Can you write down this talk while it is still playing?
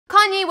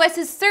Kanye West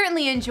is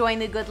certainly enjoying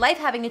the good life,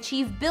 having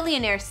achieved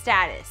billionaire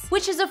status,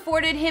 which has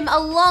afforded him a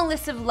long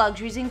list of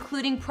luxuries,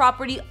 including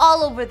property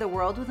all over the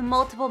world with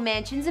multiple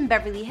mansions in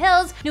Beverly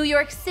Hills, New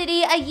York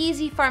City, a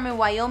Yeezy farm in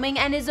Wyoming,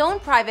 and his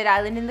own private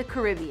island in the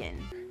Caribbean.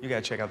 You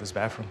gotta check out this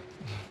bathroom.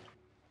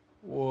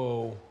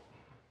 Whoa.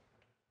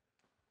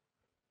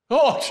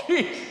 Oh,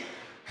 jeez.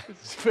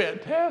 It's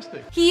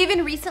fantastic. He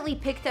even recently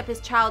picked up his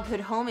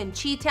childhood home in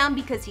Chi-Town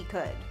because he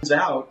could. Turns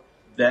out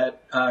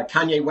that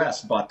Kanye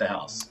West bought the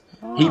house.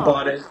 He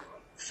bought it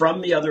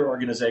from the other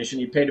organization.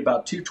 He paid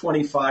about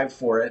 $225,000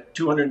 for it,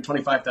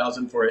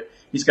 $225,000 for it.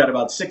 He's got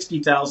about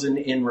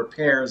 $60,000 in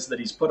repairs that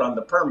he's put on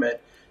the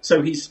permit.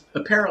 So he's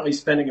apparently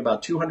spending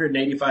about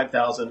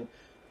 $285,000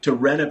 to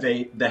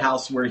renovate the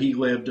house where he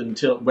lived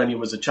until when he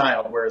was a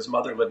child, where his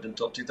mother lived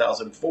until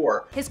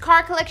 2004. His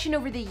car collection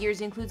over the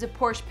years includes a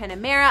Porsche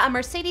Panamera, a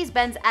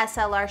Mercedes-Benz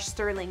SLR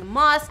Sterling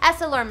Moss,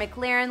 SLR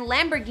McLaren,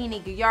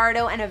 Lamborghini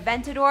Gallardo, an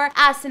Aventador,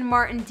 Aston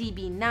Martin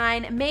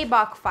DB9,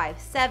 Maybach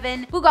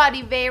 5.7,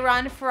 Bugatti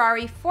Veyron,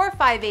 Ferrari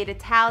 458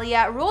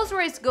 Italia,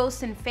 Rolls-Royce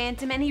Ghost and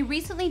Phantom, and he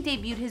recently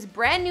debuted his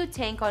brand new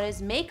tank on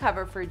his May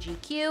cover for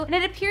GQ, and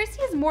it appears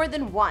he has more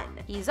than one.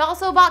 He's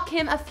also bought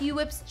Kim a few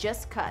whips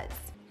just cuz.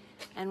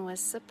 And was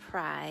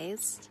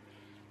surprised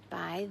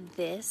by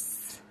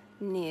this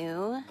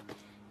new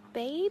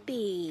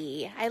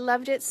baby. I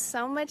loved it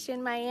so much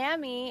in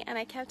Miami and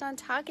I kept on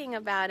talking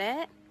about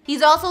it.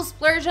 He's also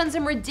splurged on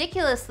some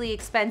ridiculously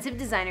expensive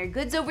designer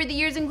goods over the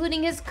years,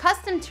 including his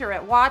custom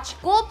turret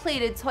watch,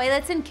 gold-plated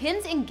toilets, and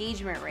Kim's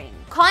engagement ring.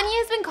 Kanye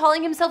has been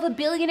calling himself a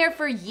billionaire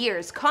for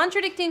years,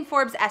 contradicting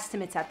Forbes'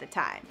 estimates at the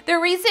time. The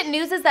recent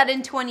news is that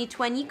in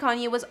 2020,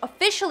 Kanye was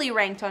officially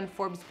ranked on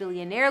Forbes'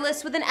 billionaire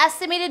list with an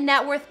estimated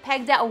net worth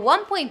pegged at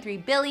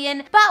 $1.3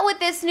 billion, but with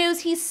this news,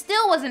 he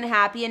still wasn't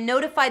happy and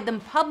notified them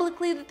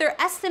publicly that their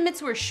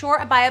estimates were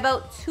short by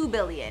about $2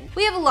 billion.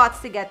 We have lots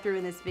to get through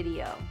in this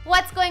video.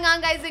 What's going on,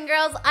 guys and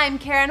girls? I'm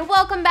Kara.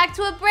 Welcome back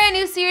to a brand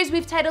new series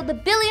we've titled The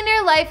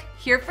Billionaire Life,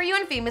 here for you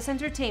in Famous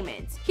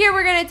Entertainment. Here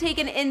we're gonna take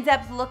an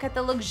in-depth look at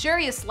the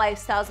luxurious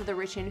lifestyles of the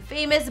rich and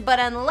famous, but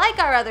unlike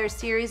our other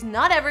series,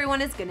 not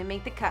everyone is gonna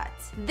make the cut.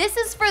 This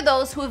is for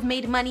those who have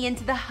made money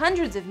into the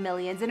hundreds of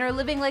millions and are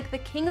living like the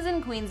kings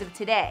and queens of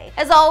today.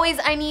 As always,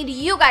 I need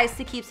you guys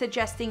to keep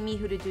suggesting me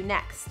who to do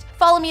next.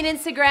 Follow me on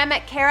Instagram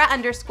at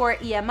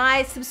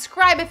Kara_EMI,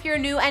 subscribe if you're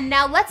new, and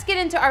now let's get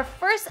into our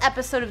first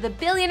episode of The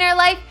Billionaire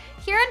Life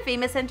here on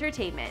Famous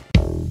Entertainment.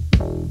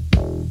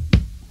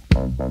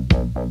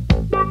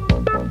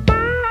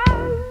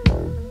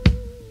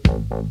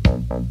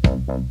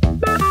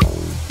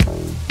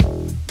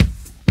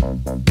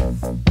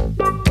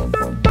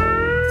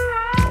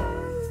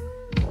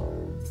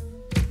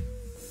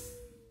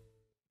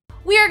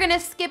 We are going to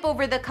skip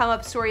over the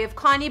come-up story of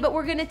Kanye, but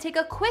we're going to take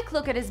a quick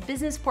look at his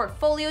business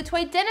portfolio to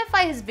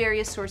identify his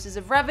various sources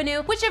of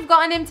revenue, which have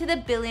gotten him to the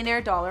billionaire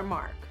dollar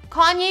mark.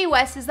 Kanye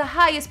West is the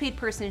highest paid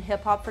person in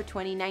hip-hop for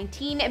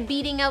 2019,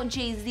 beating out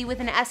Jay-Z with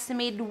an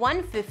estimated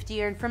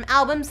 $150 earned from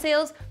album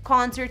sales,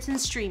 concerts, and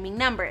streaming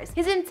numbers.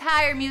 His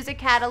entire music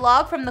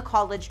catalog, from The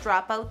College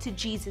Dropout to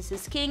Jesus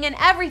is King and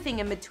everything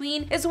in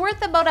between, is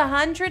worth about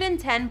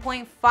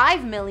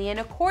 $110.5 million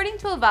according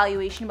to a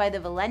valuation by the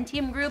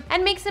Valentium Group,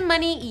 and makes him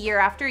money year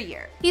after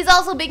year. He's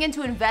also big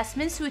into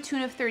investments to a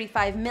tune of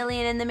 $35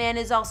 million, and the man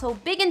is also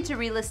big into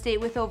real estate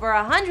with over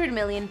 $100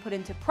 million put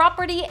into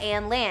property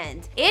and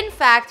land. In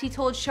fact, he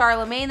told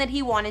Charlemagne that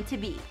he wanted to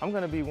be. I'm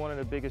gonna be one of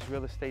the biggest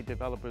real estate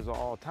developers of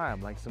all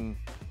time, like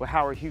what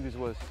Howard Hughes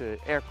was to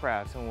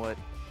aircrafts and what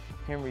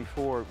Henry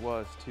Ford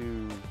was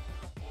to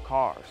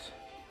cars.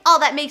 All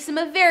that makes him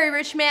a very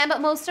rich man, but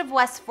most of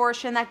West's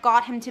fortune that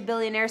got him to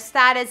billionaire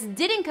status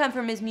didn't come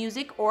from his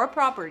music or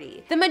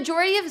property. The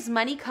majority of his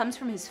money comes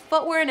from his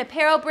footwear and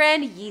apparel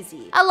brand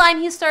Yeezy, a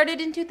line he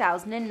started in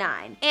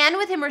 2009. And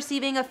with him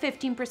receiving a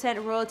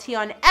 15% royalty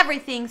on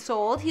everything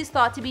sold, he's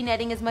thought to be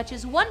netting as much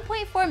as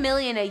 $1.4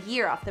 million a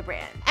year off the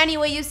brand. Any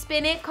way you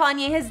spin it,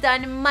 Kanye has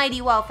done mighty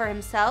well for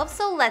himself,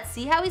 so let's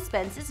see how he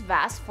spends his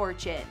vast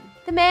fortune.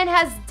 The man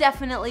has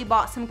definitely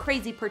bought some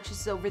crazy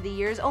purchases over the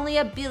years only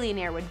a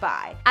billionaire would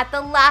buy. At the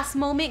last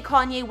moment,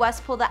 Kanye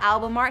West pulled the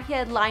album art he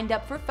had lined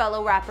up for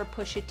fellow rapper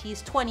Pusha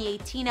T's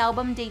 2018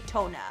 album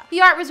Daytona.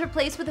 The art was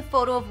replaced with a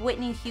photo of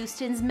Whitney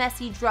Houston's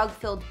messy,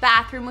 drug-filled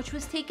bathroom, which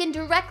was taken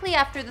directly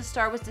after the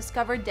star was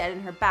discovered dead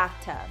in her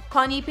bathtub.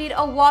 Kanye paid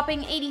a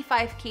whopping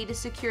 $85K to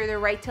secure the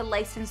right to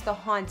license the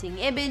haunting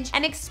image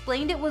and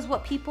explained it was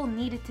what people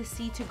needed to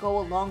see to go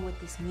along with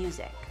this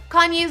music.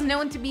 Kanye is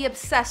known to be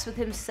obsessed with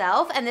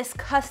himself, and this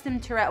custom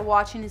turret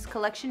watch in his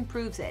collection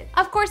proves it.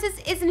 Of course, this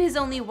isn't his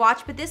only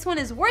watch, but this one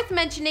is worth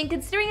mentioning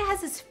considering it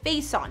has his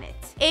face on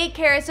it. 8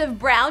 carats of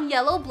brown,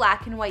 yellow,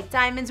 black, and white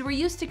diamonds were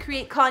used to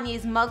create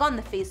Kanye's mug on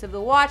the face of the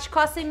watch,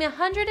 costing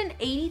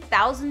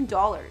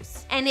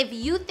 $180,000. And if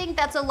you think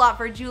that's a lot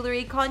for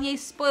jewelry, Kanye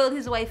spoiled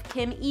his wife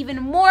Kim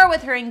even more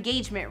with her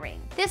engagement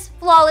ring. This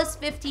flawless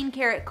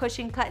 15-carat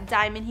cushion-cut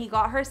diamond he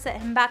got her set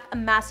him back a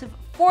massive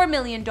 $4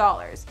 million.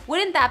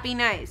 Wouldn't that be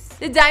nice?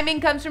 The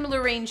diamond comes from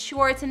Lorraine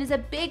Schwartz and is a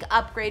big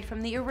upgrade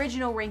from the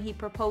original ring he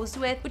proposed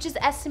with, which is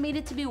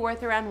estimated to be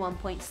worth around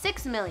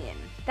 $1.6 million.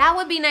 That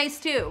would be nice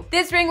too.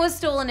 This ring was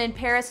stolen in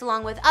Paris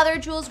along with other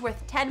jewels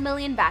worth $10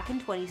 million back in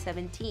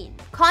 2017.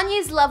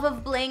 Kanye's love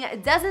of bling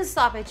doesn't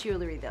stop at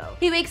jewelry though.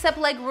 He wakes up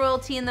like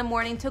royalty in the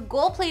morning to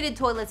gold-plated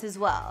toilets as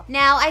well.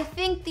 Now, I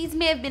think these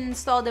may have been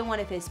installed in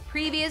one of his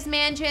previous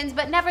mansions,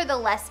 but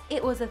nevertheless,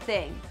 it was a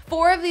thing.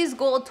 4 of these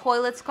gold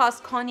toilets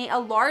cost Kanye a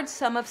large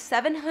sum of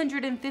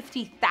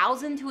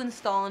 $750,000 to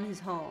install in his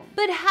home.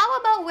 But how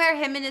about where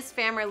him and his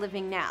fam are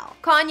living now?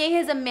 Kanye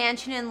has a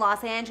mansion in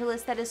Los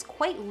Angeles that is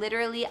quite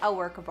literally a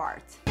work of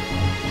art.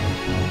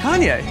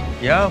 Kanye.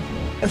 Yo.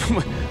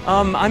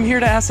 I'm here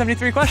to ask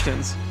 73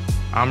 questions.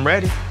 I'm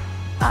ready.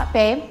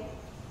 Babe,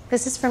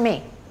 this is for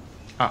me.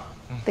 Oh.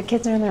 The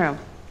kids are in the room.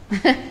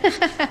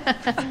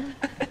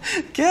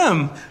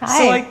 Kim, Hi.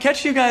 so I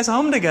catch you guys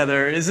home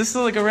together. Is this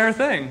like a rare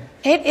thing?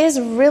 It is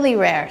really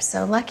rare,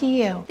 so lucky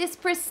you. This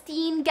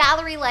pristine,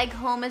 gallery-like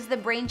home is the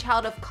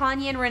brainchild of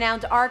Kanye and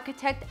renowned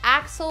architect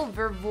Axel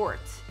Vervoort.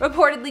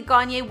 Reportedly,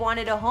 Kanye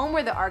wanted a home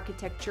where the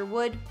architecture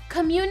would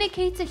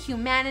communicate to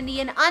humanity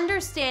an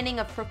understanding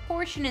of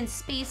proportion in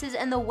spaces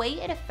and the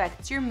way it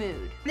affects your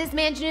mood. This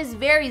mansion is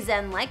very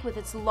zen-like with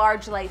its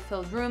large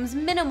light-filled rooms,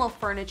 minimal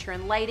furniture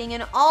and lighting,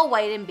 and all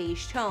white and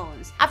beige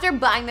tones. After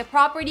buying the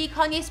property,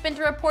 Kanye spent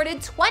a reported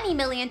 $20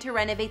 million to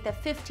renovate the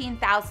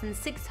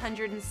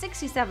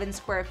 15,667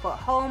 square foot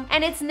home,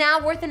 and it's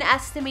now worth an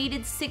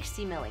estimated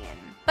 $60 million.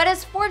 But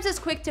as Forbes is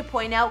quick to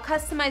point out,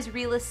 customized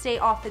real estate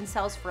often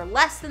sells for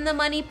less than the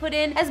money put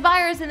in, as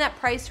buyers in that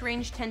price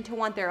range tend to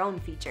want their own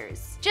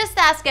features. Just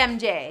ask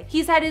MJ.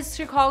 He's had his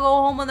Chicago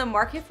home on the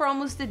market for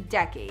almost a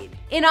decade.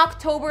 In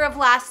October of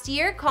last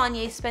year,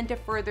 Kanye spent a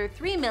further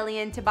 $3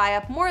 million to buy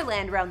up more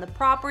land around the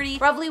property,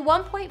 roughly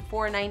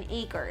 1.49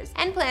 acres,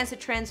 and plans to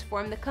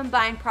transform the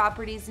combined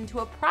properties into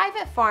a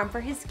private farm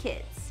for his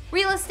kids.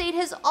 Real estate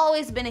has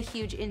always been a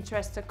huge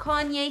interest to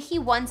Kanye. He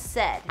once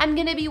said, "I'm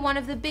gonna be one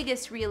of the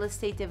biggest real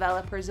estate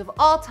developers of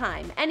all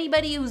time.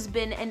 Anybody who's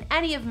been in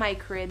any of my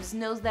cribs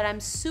knows that I'm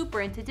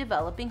super into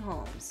developing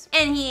homes."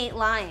 And he ain't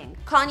lying.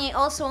 Kanye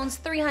also owns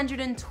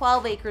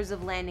 312 acres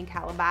of land in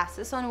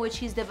Calabasas, on which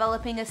he's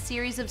developing a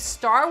series of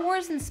Star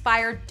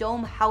Wars-inspired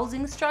dome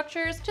housing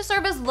structures to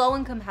serve as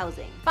low-income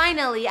housing.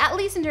 Finally, at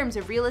least in terms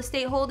of real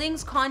estate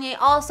holdings, Kanye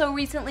also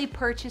recently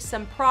purchased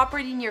some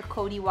property near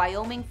Cody,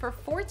 Wyoming for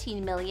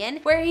 $14 million,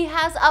 where he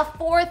has a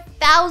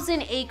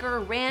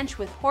 4,000-acre ranch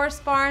with horse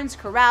barns,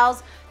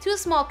 corrals, 2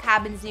 small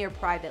cabins near a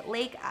private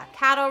lake, a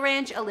cattle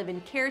ranch, a live-in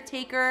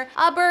caretaker,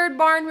 a bird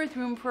barn with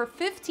room for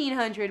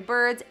 1,500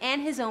 birds,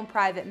 and his own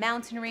private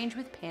mountain range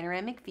with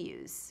panoramic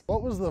views.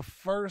 What was the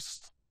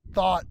first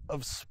thought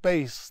of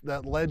space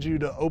that led you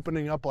to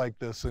opening up like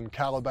this in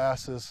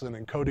Calabasas and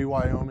in Cody,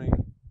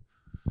 Wyoming?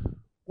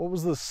 What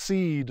was the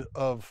seed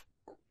of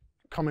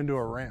coming to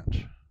a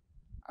ranch?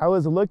 I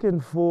was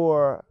looking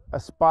for a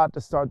spot to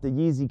start the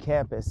Yeezy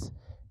campus,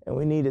 and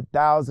we needed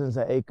thousands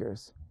of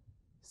acres.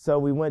 So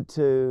we went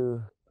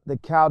to the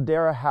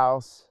Caldera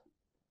House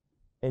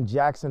in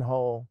Jackson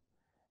Hole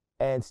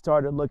and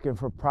started looking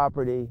for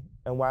property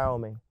in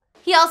Wyoming.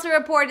 He also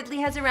reportedly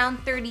has around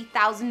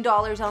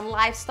 $30,000 on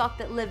livestock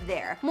that live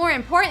there. More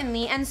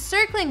importantly, and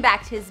circling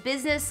back to his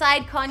business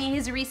side, Kanye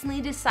has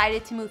recently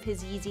decided to move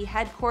his Yeezy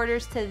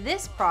headquarters to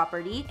this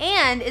property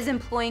and is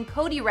employing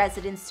Cody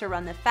residents to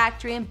run the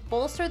factory and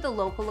bolster the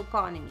local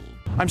economy.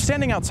 I'm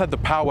standing outside the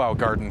Powwow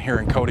Garden here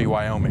in Cody,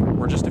 Wyoming,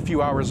 where just a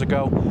few hours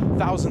ago,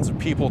 thousands of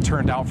people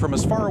turned out from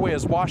as far away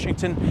as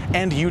Washington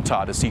and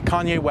Utah to see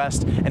Kanye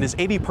West and his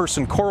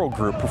 80-person choral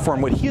group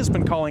perform what he has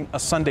been calling a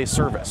Sunday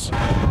service.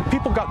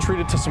 People got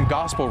treated to some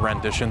gospel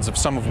renditions of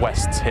some of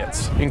West's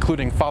hits,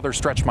 including Father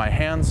Stretch My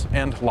Hands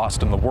and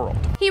Lost in the World.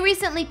 He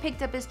recently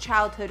picked up his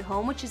childhood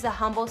home, which is a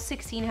humble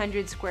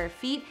 1,600 square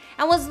feet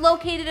and was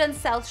located on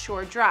South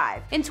Shore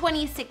Drive. In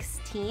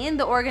 2016,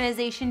 the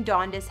organization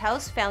Donda's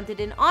House, founded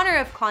in honor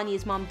of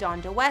Kanye's mom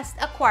Donda West,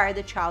 acquired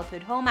the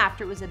childhood home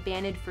after it was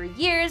abandoned for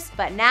years,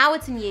 but now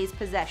it's in Ye's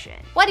possession.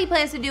 What he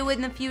plans to do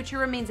in the future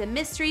remains a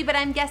mystery, but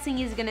I'm guessing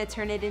he's gonna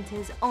turn it into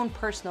his own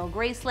personal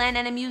Graceland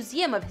and a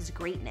museum of his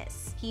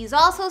greatness. He's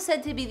also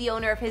said to be the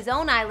owner of his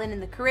own island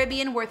in the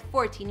Caribbean worth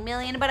 $14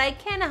 million, but I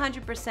can't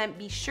 100%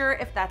 be sure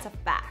if that's a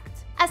fact.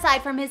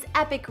 Aside from his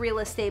epic real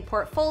estate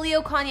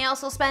portfolio, Kanye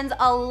also spends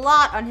a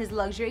lot on his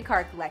luxury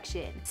car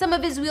collection. Some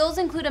of his wheels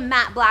include a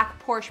matte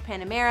black Porsche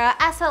Panamera,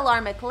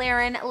 SLR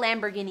McLaren,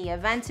 Lamborghini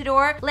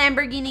Aventador,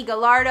 Lamborghini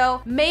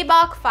Gallardo,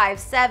 Maybach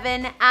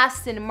 5.7,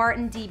 Aston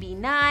Martin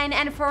DB9,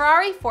 and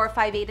Ferrari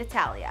 458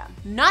 Italia.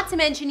 Not to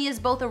mention he has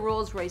both a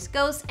Rolls-Royce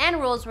Ghost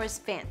and Rolls-Royce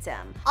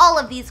Phantom. All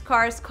of these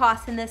cars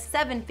cost in the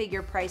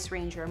 7-figure price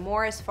range or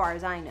more as far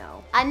as I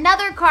know.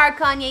 Another car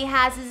Kanye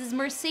has is his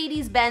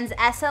Mercedes-Benz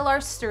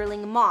SLR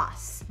Sterling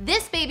moss.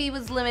 This baby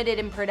was limited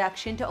in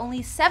production to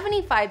only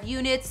 75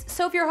 units,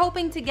 so if you're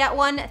hoping to get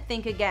one,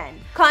 think again.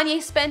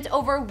 Kanye spent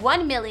over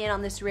 $1 million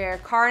on this rare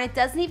car and it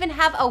doesn't even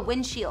have a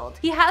windshield.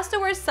 He has to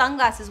wear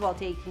sunglasses while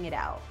taking it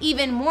out.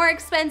 Even more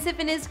expensive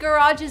in his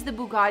garage is the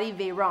Bugatti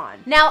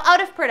Veyron. Now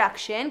out of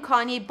production,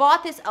 Kanye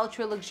bought this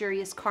ultra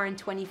luxurious car in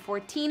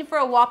 2014 for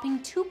a whopping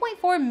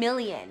 $2.4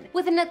 million.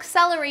 With an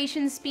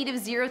acceleration speed of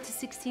 0 to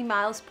 60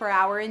 miles per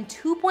hour in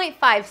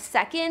 2.5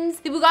 seconds,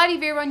 the Bugatti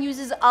Veyron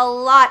uses a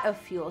lot of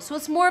fuel, so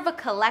it's more of a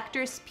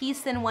collector's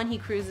piece than one he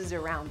cruises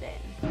around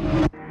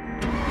in.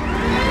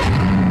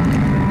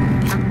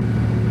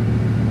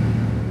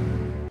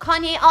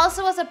 Kanye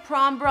also has a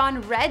prom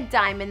brawn red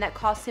diamond that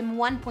cost him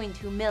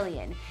 $1.2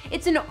 million.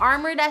 It's an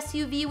armored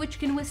SUV which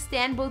can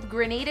withstand both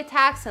grenade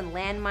attacks and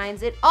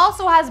landmines. It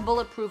also has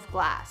bulletproof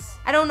glass.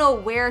 I don't know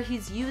where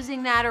he's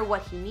using that or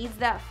what he needs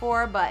that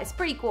for, but it's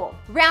pretty cool.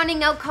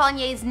 Rounding out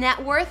Kanye's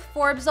net worth,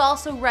 Forbes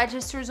also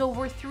registers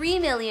over 3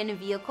 million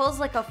vehicles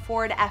like a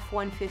Ford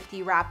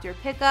F-150 Raptor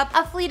pickup,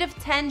 a fleet of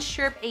 10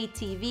 Sherp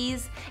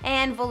ATVs, a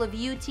handful of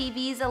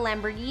UTVs, a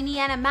Lamborghini,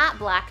 and a matte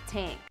black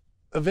tank.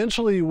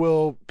 Eventually,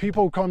 will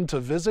people come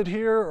to visit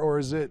here, or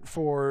is it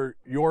for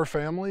your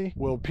family?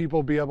 Will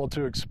people be able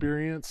to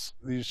experience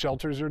these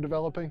shelters you're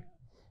developing?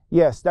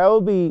 Yes, that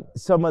will be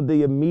some of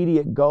the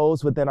immediate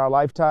goals within our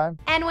lifetime.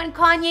 And when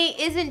Kanye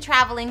isn't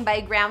traveling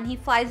by ground, he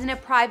flies in a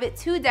private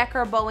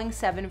 2-decker Boeing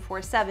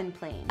 747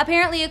 plane.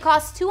 Apparently it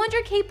costs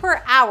 $200K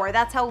per hour,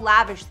 that's how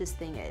lavish this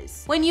thing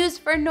is. When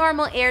used for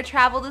normal air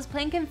travel, this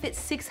plane can fit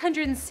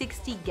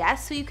 660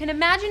 guests, so you can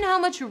imagine how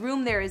much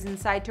room there is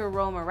inside to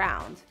roam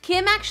around.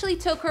 Kim actually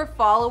took her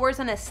followers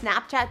on a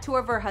Snapchat tour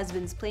of her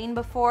husband's plane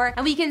before,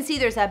 and we can see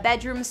there's a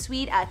bedroom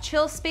suite, a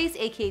chill space,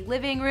 aka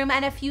living room,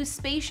 and a few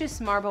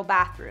spacious marble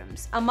bathrooms,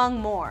 among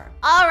more.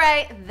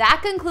 Alright,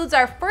 that concludes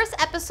our first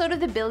episode of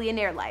The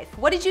Billionaire Life.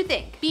 What did you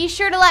think? Be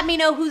sure to let me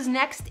know who's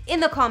next in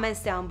the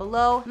comments down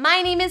below.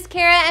 My name is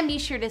Kara, and be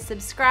sure to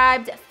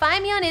subscribe,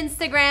 find me on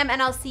Instagram,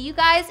 and I'll see you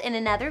guys in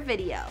another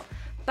video.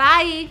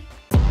 Bye!